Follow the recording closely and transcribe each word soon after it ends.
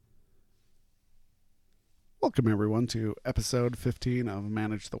Welcome, everyone, to episode 15 of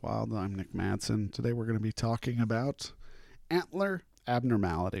Manage the Wild. I'm Nick Madsen. Today we're going to be talking about antler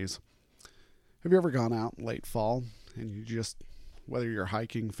abnormalities. Have you ever gone out in late fall and you just, whether you're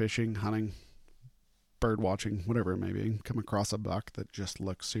hiking, fishing, hunting, bird watching, whatever it may be, come across a buck that just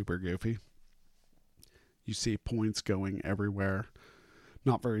looks super goofy? You see points going everywhere,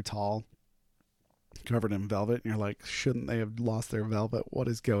 not very tall, covered in velvet, and you're like, shouldn't they have lost their velvet? What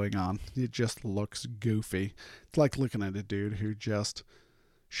is going on? It just looks goofy. It's like looking at a dude who just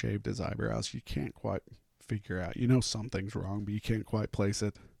shaved his eyebrows. You can't quite figure out. You know something's wrong, but you can't quite place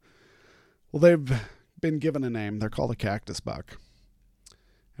it. Well, they've been given a name. They're called a cactus buck.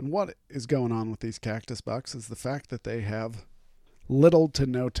 And what is going on with these cactus bucks is the fact that they have little to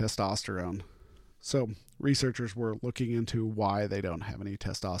no testosterone. So researchers were looking into why they don't have any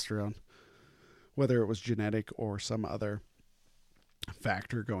testosterone, whether it was genetic or some other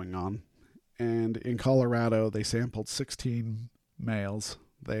factor going on. And in Colorado, they sampled 16 males.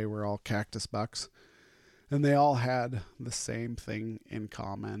 They were all cactus bucks, and they all had the same thing in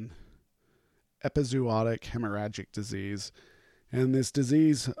common: epizootic hemorrhagic disease. And this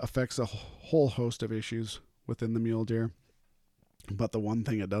disease affects a whole host of issues within the mule deer. But the one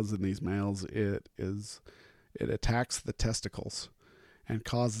thing it does in these males, it attacks the testicles and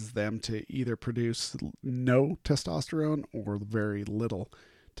causes them to either produce no testosterone or very little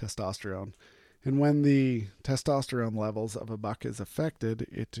testosterone. And when the testosterone levels of a buck is affected,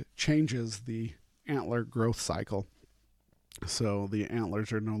 it changes the antler growth cycle. So the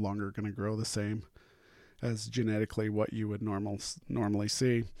antlers are no longer going to grow the same as genetically what you would normally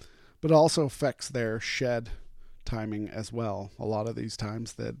see, but also affects their shed timing as well. A lot of these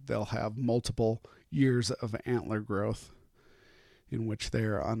times that they'll have multiple years of antler growth in which they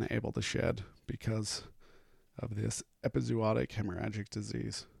are unable to shed because of this epizootic hemorrhagic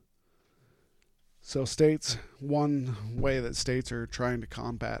disease. So one way that states are trying to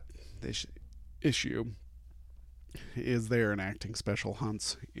combat this issue is they're enacting special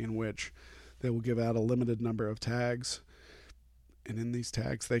hunts in which they will give out a limited number of tags, and in these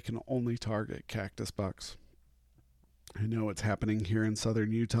tags they can only target cactus bucks. I know it's happening here in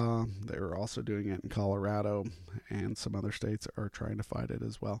southern Utah. They're also doing it in Colorado, and some other states are trying to fight it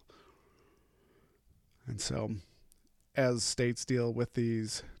as well. And so, as states deal with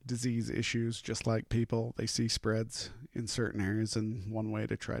these disease issues, just like people, they see spreads in certain areas, and one way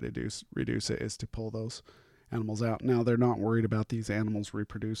to try to reduce it is to pull those animals out. Now, they're not worried about these animals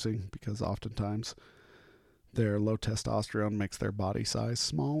reproducing because oftentimes their low testosterone makes their body size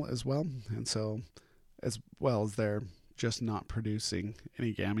small as well, and so as well as they're just not producing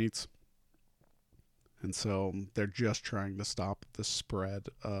any gametes. And so they're just trying to stop the spread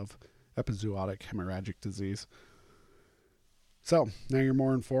of epizootic hemorrhagic disease. So now you're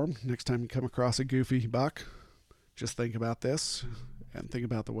more informed. Next time you come across a goofy buck, just think about this and think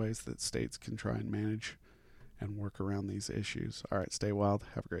about the ways that states can try and manage and work around these issues. All right, stay wild.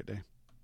 Have a great day.